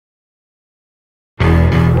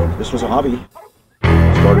This was a hobby.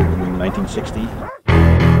 Started in 1960.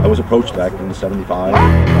 I was approached back in '75.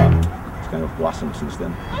 It's kind of blossomed since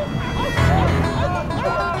then.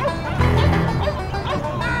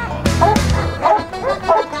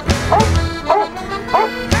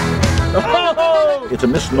 It's a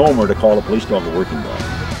misnomer to call a police dog a working dog.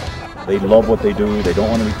 They love what they do. They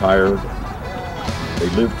don't want to retire. They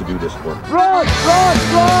live to do this work. Run! Run!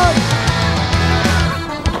 Run!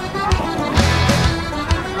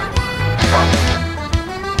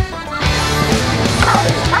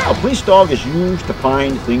 A police dog is used to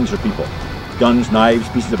find things or people. Guns, knives,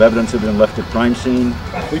 pieces of evidence have been left at crime scene.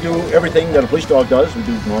 We do everything that a police dog does. We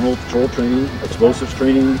do normal patrol training, explosives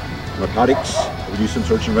training, narcotics. We do some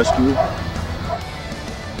search and rescue.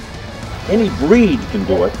 Any breed can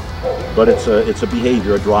do it, but it's a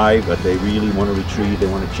behavior, a drive that they really want to retrieve. They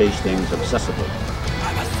want to chase things obsessively.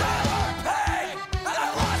 I'm a sailor, paid, and I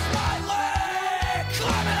lost my leg.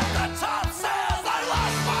 Climbing up the top sails, I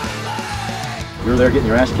lost my leg. You're there getting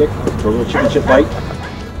your ass kicked for a little chicken chip fight.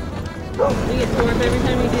 We get tore up every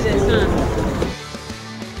time we do this, huh?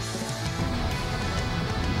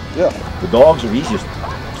 Yeah. The dogs are easiest.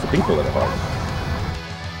 It's the people that are hard.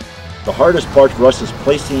 The hardest part for us is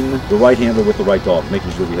placing the right handler with the right dog, making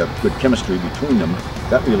sure we have good chemistry between them.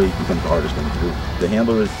 That really becomes the hardest thing to do. The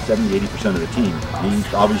handler is 70–80% of the team. He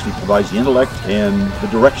obviously provides the intellect and the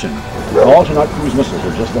direction. Dogs are not cruise missiles,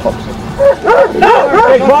 they're just dogs.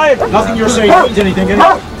 Hey, quiet! Nothing you're saying means anything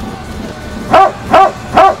anyway.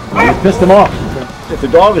 You pissed him off. If the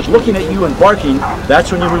dog is looking at you and barking,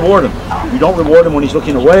 that's when you reward him. You don't reward him when he's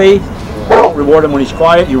looking away. You don't reward him when he's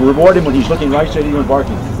quiet. You reward him when he's looking right straight at you and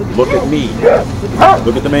barking. Look at me.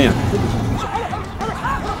 Look at the man.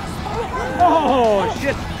 Oh,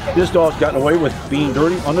 shit. This dog's gotten away with being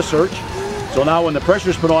dirty on the search. So now when the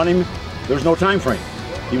pressure's put on him, there's no time frame.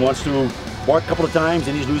 He wants to bark a couple of times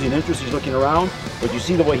and he's losing interest. He's looking around. But you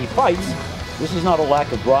see the way he fights. This is not a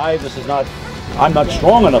lack of drive. This is not, I'm not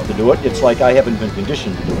strong enough to do it. It's like I haven't been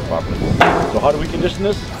conditioned to do it properly. So how do we condition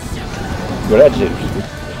this? Good agitators.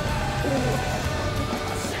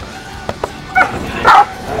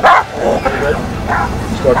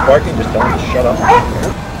 He starts barking, just tell him to shut up.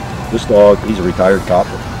 This dog, he's a retired cop.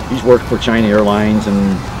 He's worked for China Airlines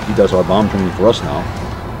and he does our bomb training for us now.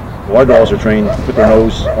 So our dogs are trained to put their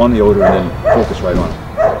nose on the odor and then focus right on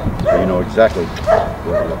it. So you know exactly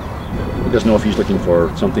where to look. He doesn't know if he's looking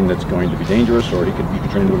for something that's going to be dangerous, or you can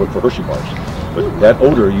train him to look for Hershey bars. But that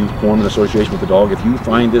odor, you form an association with the dog. If you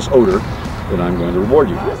find this odor, then I'm going to reward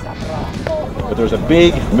you. But there's a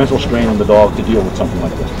big mental strain on the dog to deal with something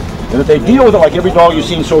like this. And if they deal with it like every dog you've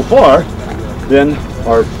seen so far, then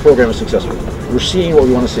our program is successful. We're seeing what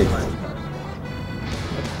we want to see.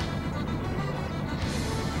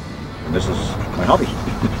 And this is my hobby.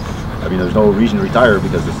 I mean, there's no reason to retire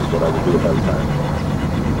because this is what I would do if I retired.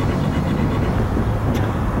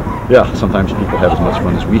 Yeah, sometimes people have as much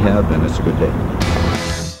fun as we have, and it's a good day.